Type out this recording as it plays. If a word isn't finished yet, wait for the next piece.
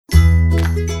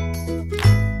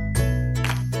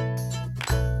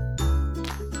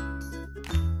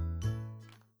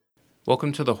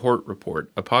Welcome to the Hort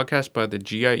Report, a podcast by the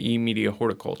GIE Media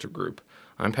Horticulture Group.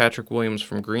 I'm Patrick Williams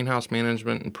from Greenhouse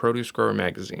Management and Produce Grower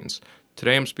magazines.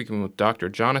 Today I'm speaking with Dr.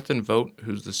 Jonathan Vaught,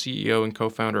 who's the CEO and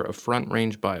co-founder of Front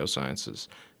Range Biosciences.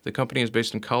 The company is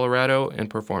based in Colorado and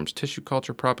performs tissue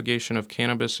culture propagation of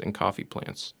cannabis and coffee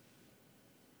plants.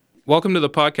 Welcome to the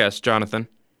podcast, Jonathan.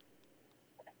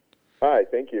 Hi,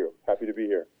 thank you. Happy to be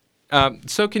here.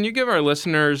 So can you give our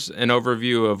listeners an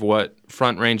overview of what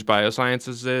Front Range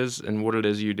Biosciences is and what it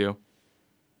is you do?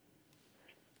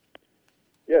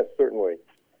 Yes, certainly.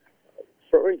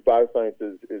 Front Range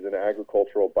Biosciences is an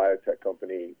agricultural biotech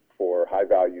company for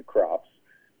high-value crops.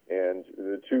 And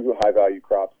the two high-value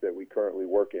crops that we currently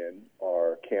work in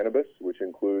are cannabis, which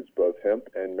includes both hemp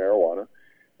and marijuana,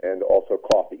 and also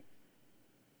coffee.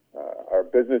 Our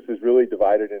business is really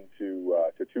divided into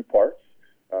to two parts.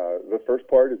 The first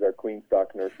part is our Clean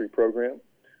Stock Nursery program.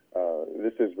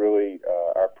 This is really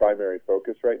our primary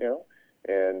focus right now.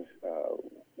 And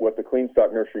what the Clean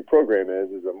Stock Nursery program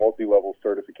is a multi-level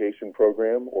certification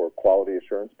program or quality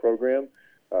assurance program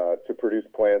to produce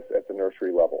plants at the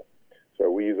nursery level. So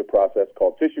we use a process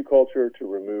called tissue culture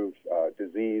to remove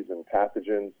disease and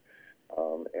pathogens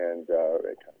and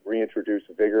reintroduce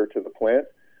vigor to the plant.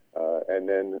 And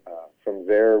then from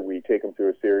there, we take them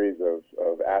through a series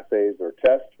of assays or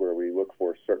tests where we look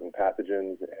for certain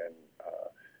pathogens and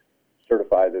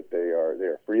certify that they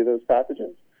are free of those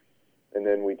pathogens. And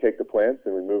then we take the plants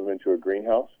and we move them into a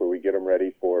greenhouse where we get them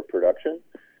ready for production.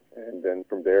 And then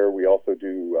from there, we also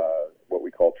do what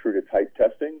we call true to type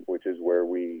testing, which is where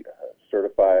we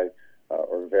certify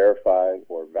or verify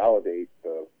or validate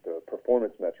the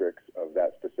performance metrics of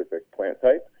that specific plant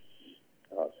type.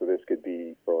 So this could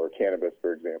be for cannabis,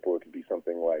 for example, it could be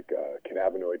something like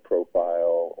cannabinoid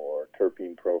profile or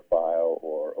terpene profile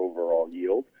or overall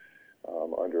yield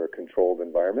under a controlled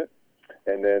environment.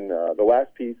 And then the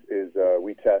last piece is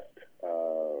we test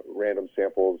random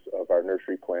samples of our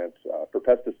nursery plants for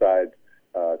pesticides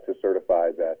to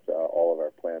certify that all of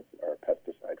our plants are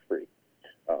pesticide free.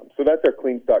 So that's our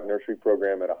Clean Stock Nursery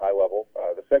program at a high level.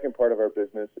 The second part of our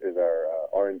business is our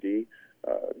R&D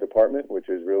department, which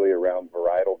is really around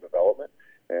varietal development.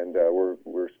 And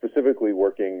we're specifically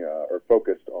working or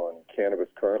focused on cannabis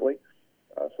currently,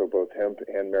 so both hemp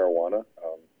and marijuana.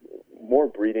 More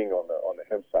breeding on the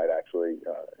hemp side, actually,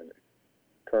 in the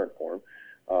current form.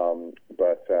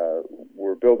 But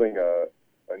we're building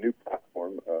a new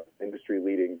platform,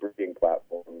 industry-leading breeding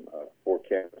platform for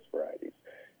cannabis varieties.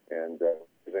 And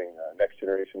using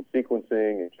next-generation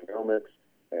sequencing and genomics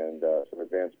and some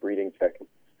advanced breeding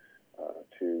techniques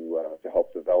to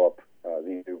help develop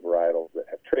these new varietals that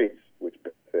have traits which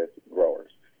benefit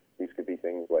growers. These could be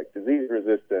things like disease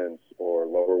resistance or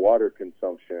lower water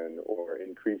consumption or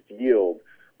increased yield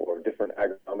or different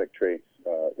agronomic traits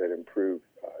that improve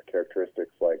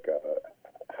characteristics like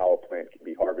how a plant can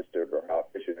be harvested or how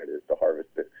efficient it is to harvest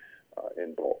it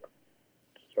in bulk.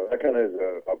 So that kind of is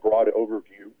a broad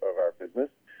overview of our business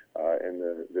and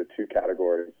the two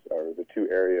categories or the two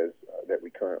areas that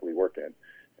we currently work in.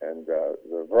 And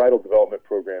the varietal development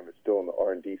program is still in the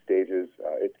R&D stages.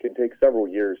 It can take several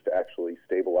years to actually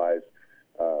stabilize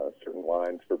certain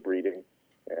lines for breeding.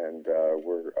 And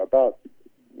we're about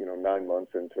 9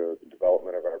 months into the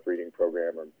development of our breeding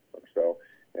program or so.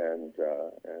 And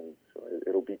so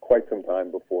it'll be quite some time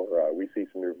before we see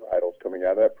some new varietals coming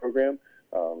out of that program.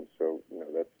 So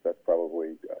that's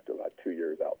probably about 2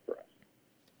 years out for us.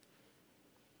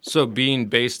 So being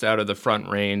based out of the Front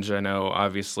Range, I know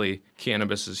obviously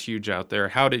cannabis is huge out there.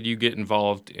 How did you get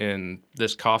involved in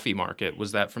this coffee market?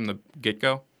 Was that from the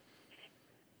get-go?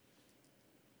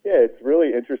 Yeah, it's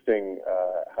really interesting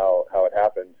how it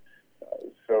happened.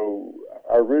 So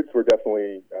our roots were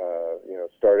definitely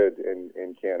started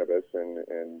in cannabis, and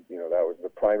that was the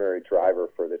primary driver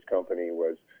for this company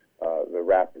was the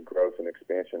rapid growth and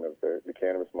expansion of the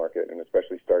cannabis market, and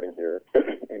especially starting here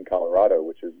in Colorado,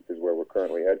 which is where we're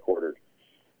currently headquartered.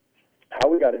 How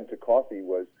we got into coffee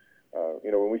was,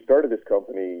 when we started this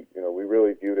company, we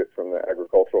really viewed it from the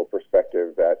agricultural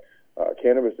perspective that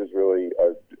cannabis is really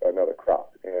another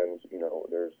crop, and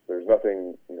there's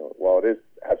nothing, while it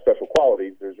has special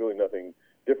qualities, there's really nothing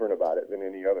different about it than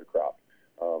any other crop.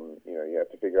 You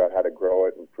have to figure out how to grow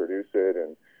it and produce it,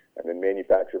 and then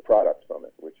manufacture products from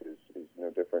it, which is no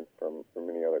different from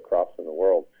many other crops in the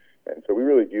world. And so we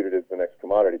really viewed it as the next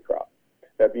commodity crop.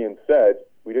 That being said,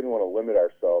 we didn't want to limit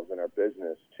ourselves in our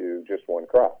business to just one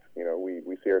crop.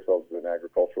 We see ourselves as an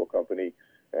agricultural company,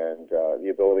 and the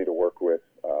ability to work with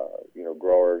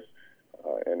growers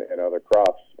and other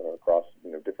crops across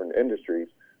different industries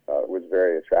was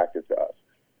very attractive to us.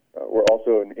 We're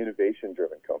also an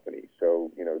innovation-driven company, so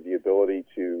the ability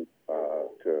to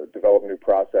to develop new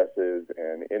processes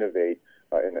and innovate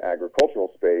in the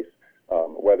agricultural space,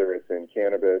 whether it's in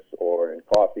cannabis or in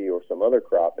coffee or some other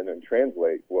crop, and then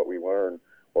translate what we learn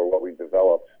or what we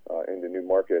developed into new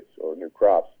markets or new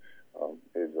crops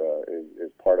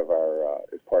is part of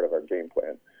our game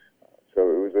plan. So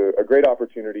it was a great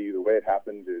opportunity. The way it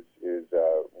happened is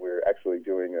we're actually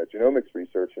doing a genomics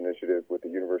research initiative with the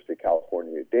University of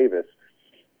California at Davis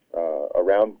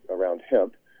around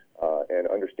hemp and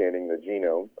understanding the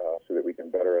genome so that we can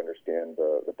better understand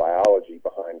the biology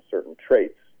behind certain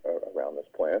traits around this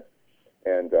plant.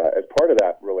 And as part of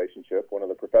that relationship, one of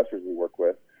the professors we work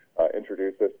with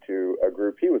introduced us to a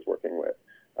group he was working with.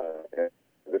 And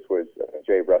this was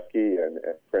Jay Rusky and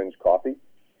Fringe Coffee.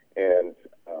 And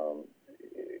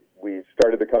we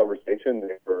started the conversation.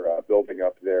 They were building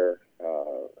up their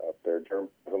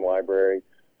germplasm library,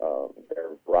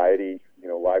 their variety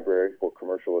library for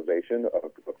commercialization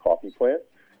of coffee plants.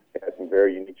 It had some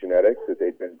very unique genetics that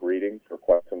they'd been breeding for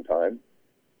quite some time.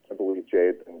 I believe Jay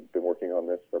had been working on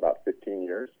this for about 15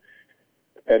 years.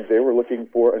 And they were looking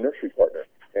for a nursery partner.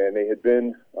 And they had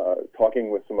been talking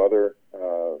with some other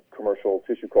commercial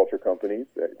tissue culture companies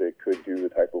that could do the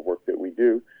type of work that we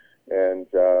do. And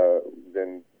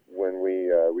then when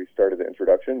we started the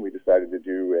introduction, we decided to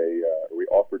we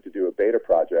offered to do a beta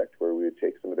project where we would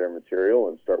take some of their material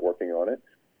and start working on it.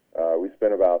 We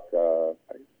spent about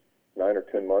 9 or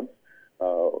 10 months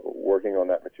working on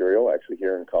that material, actually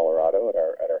here in Colorado at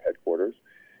our headquarters,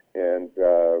 and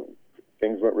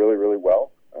things went really, really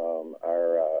well.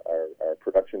 Our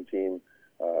production team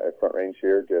at Front Range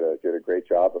here did a great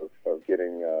job of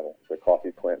getting the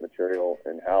coffee plant material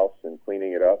in-house and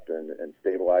cleaning it up and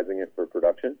stabilizing it for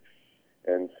production.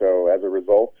 And so as a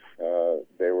result,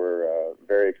 they were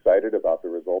very excited about the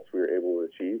results we were able to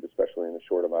achieve, especially in a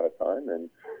short amount of time, and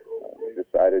they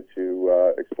decided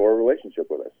to explore a relationship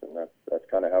with us, and that's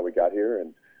kind of how we got here.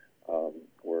 And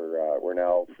we're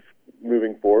now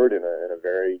moving forward in a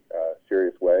very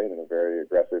serious way and in a very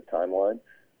aggressive timeline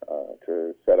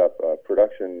to set up a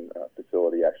production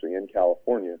facility actually in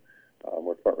California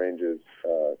where Front Range's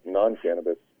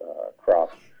non-cannabis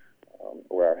crops,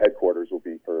 where our headquarters will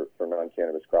be for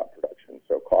non-cannabis crop production.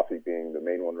 So coffee being the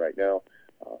main one right now.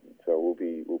 So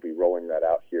we'll be rolling that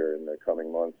out here in the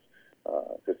coming months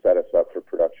to set us up for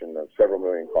production of several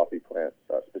million coffee plants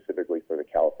specifically for the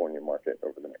California market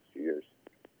over the next few years.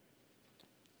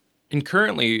 And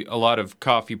currently, a lot of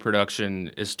coffee production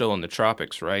is still in the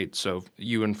tropics, right? So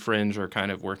you and Fringe are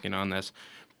kind of working on this,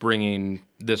 bringing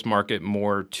this market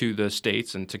more to the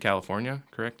States and to California,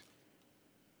 correct?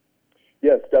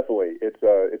 Yes, definitely. It's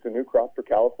a new crop for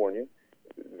California.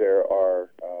 There are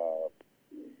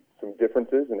some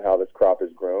differences in how this crop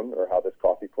is grown, or how this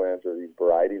coffee plants or these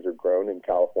varieties are grown in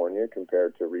California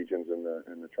compared to regions in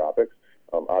the tropics.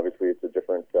 Obviously, it's a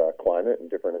different climate and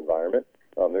different environment.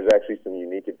 There's actually some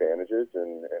unique advantages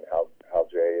in how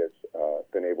Jay has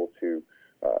been able to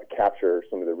capture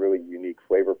some of the really unique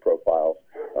flavor profiles,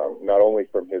 not only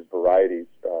from his varieties,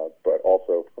 but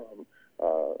also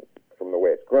from the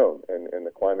way it's grown and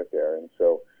the climate there. And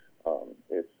so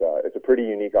it's a pretty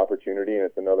unique opportunity, and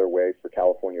it's another way for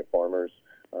California farmers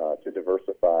to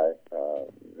diversify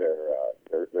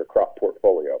their crop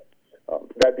portfolio.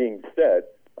 That being said,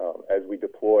 as we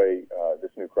deploy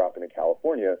this new crop into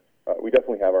California, we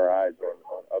definitely have our eyes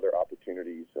on other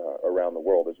opportunities around the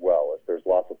world as well. As there's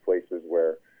lots of places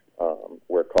where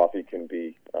coffee can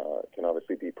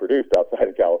obviously be produced outside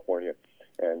of California,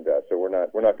 and so we're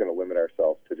not going to limit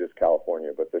ourselves to just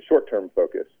California. But the short-term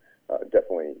focus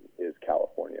definitely is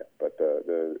California. But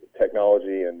the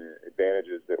technology and the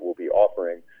advantages that we'll be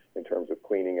offering in terms of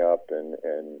cleaning up and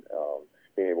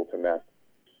being able to mass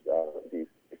these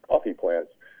coffee plants,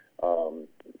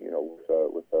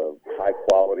 with a high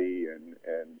quality and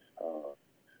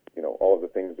all of the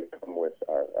things that come with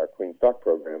our clean stock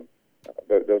program,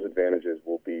 those advantages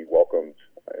will be welcomed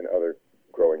in other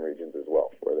growing regions as well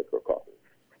where they grow coffee.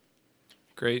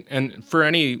 Great. And for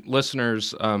any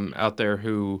listeners out there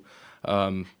who,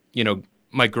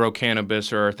 might grow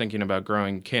cannabis or are thinking about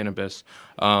growing cannabis,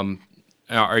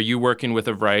 are you working with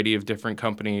a variety of different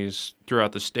companies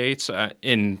throughout the states,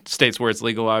 in states where it's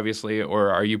legal, obviously, or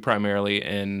are you primarily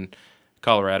in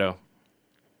Colorado?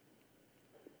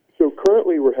 So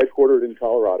currently we're headquartered in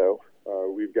Colorado.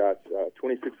 We've got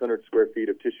 2,600 square feet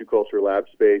of tissue culture lab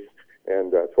space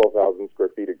and 12,000 square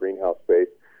feet of greenhouse space.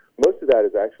 Most of that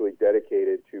is actually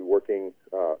dedicated to working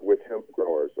with hemp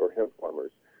growers or hemp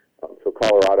farmers. So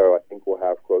Colorado, I think, will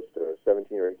have close to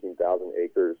 17,000 or 18,000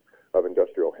 acres of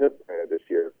industrial hemp planted this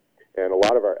year. And a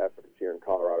lot of our efforts here in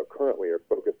Colorado currently are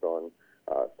focused on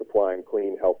supplying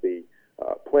clean, healthy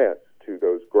plants to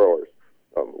those growers.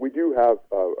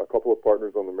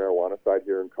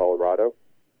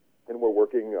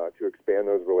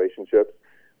 relationships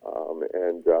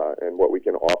and what we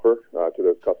can offer to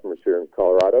those customers here in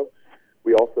Colorado.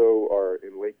 We also are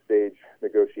in late-stage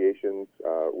negotiations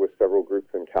with several groups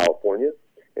in California,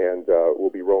 and we'll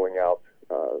be rolling out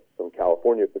some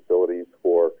California facilities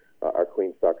for our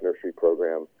Clean Stock Nursery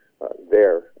program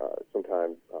there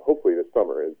sometime, hopefully this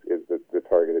summer is the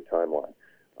targeted timeline.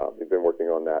 We've been working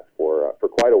on that for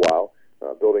quite a while,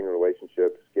 building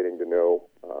relationships, getting to know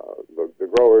the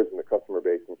growers and the customer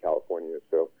base in California.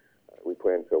 So we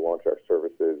plan to launch our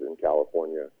services in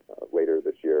California later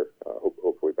this year,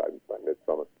 hopefully by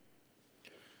midsummer.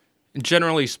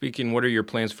 Generally speaking, what are your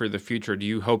plans for the future? Do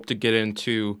you hope to get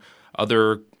into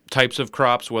other types of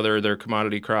crops, whether they're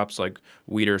commodity crops like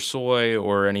wheat or soy,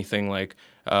 or anything like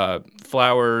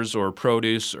flowers or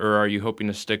produce, or are you hoping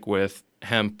to stick with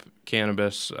hemp,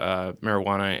 cannabis,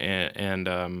 marijuana,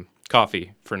 and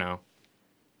coffee for now?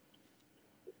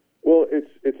 Well,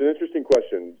 it's an interesting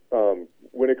question.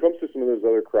 When it comes to some of those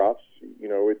other crops,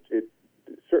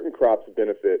 certain crops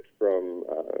benefit from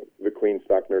the Clean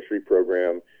Stock Nursery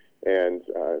program, and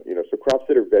so crops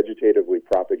that are vegetatively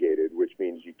propagated, which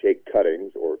means you take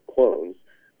cuttings or clones,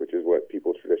 which is what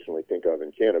people traditionally think of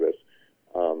in cannabis.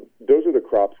 Those are the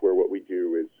crops where what we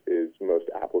do is most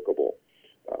applicable.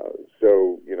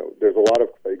 So there's a lot of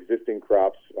existing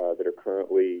crops that are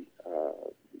currently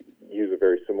use a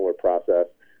very similar process.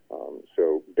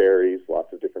 So berries,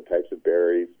 lots of different types of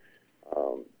berries.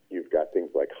 You've got things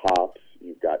like hops.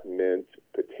 You've got mint,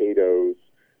 potatoes,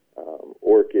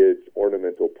 orchids,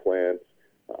 ornamental plants.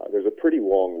 There's a pretty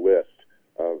long list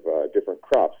of different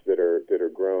crops that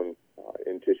are grown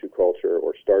in tissue culture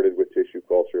or started with tissue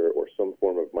culture or some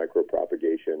form of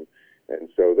micropropagation. And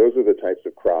so those are the types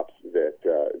of crops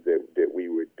that we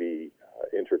would be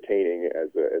entertaining as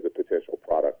a potential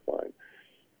product line.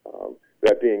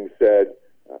 That being said,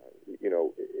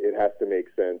 it has to make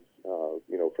sense,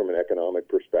 from an economic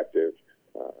perspective,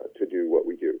 to do what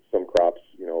we do. Some crops,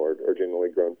 are generally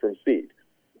grown from seed.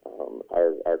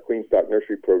 Our Clean Stock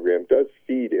Nursery program does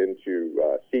feed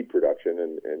into seed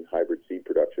production and hybrid seed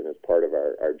production as part of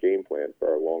our game plan for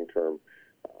our long-term,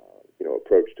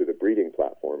 approach to the breeding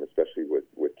platform, especially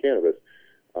with cannabis.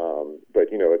 But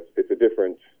it's a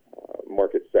different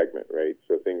market segment, right?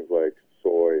 So things like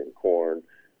soy and corn,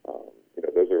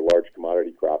 those are large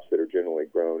commodity crops that are generally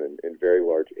grown in very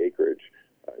large acreage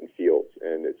in fields,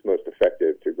 and it's most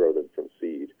effective to grow them from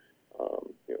seed,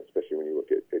 especially when you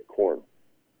look at corn.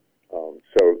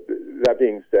 So that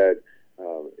being said,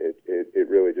 it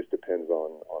really just depends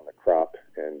on the crop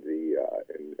and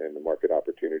the market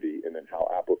opportunity, and then how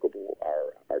applicable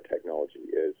our technology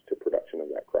is to production of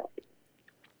that crop.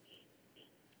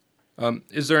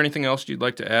 Is there anything else you'd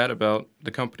like to add about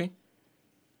the company?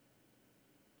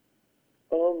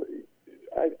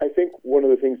 I think one of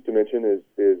the things to mention is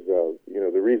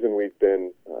the reason we've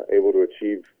been able to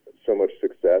achieve so much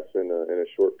success in a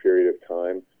short period of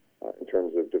time in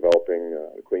terms of developing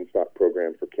a Clean Stock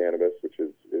program for cannabis, which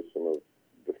is some of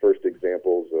the first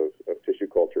examples of tissue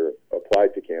culture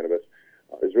applied to cannabis,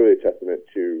 is really a testament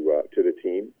to the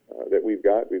team that we've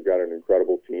got. We've got an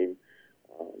incredible team.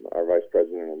 Our Vice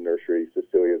President of Nursery,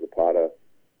 Cecilia Zapata,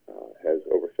 has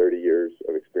over 30 years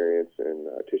of experience in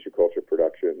tissue culture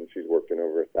production. She's worked in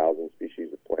over 1,000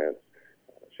 species of plants.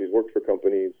 She's worked for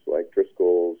companies like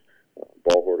Driscoll's,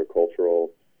 Ball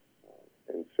Horticultural,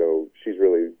 and so she's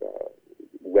really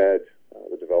led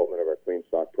the development of our Clean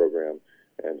Stock program,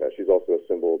 and she's also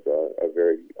assembled a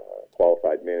very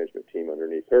qualified management team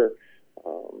underneath her,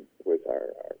 with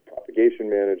our propagation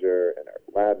manager and our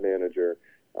lab manager.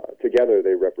 Together,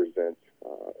 they represent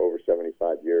over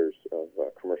 75 years of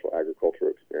commercial agriculture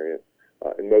experience,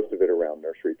 and most of it around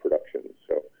nursery production.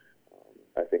 So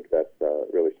I think that's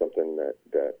really something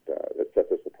that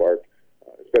sets us apart,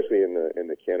 especially in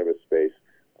the cannabis space.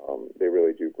 They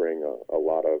really do bring a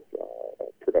lot of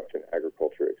production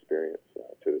agriculture experience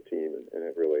to the team, and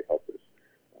it really helped us,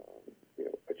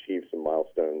 achieve some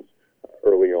milestones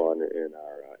early on in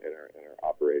our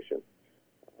operation.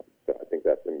 So I think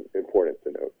that's important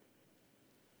to note.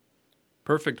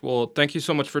 Perfect. Well, thank you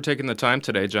so much for taking the time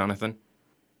today, Jonathan.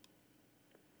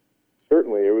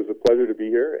 Certainly. It was a pleasure to be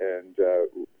here, and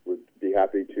would be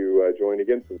happy to join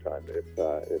again sometime if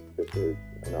there's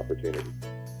an opportunity.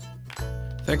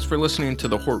 Thanks for listening to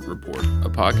The Hort Report, a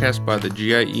podcast by the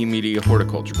GIE Media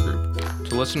Horticulture Group.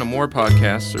 To listen to more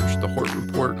podcasts, search The Hort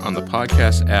Report on the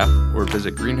podcast app or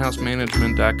visit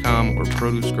greenhousemanagement.com or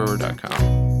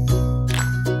producegrower.com.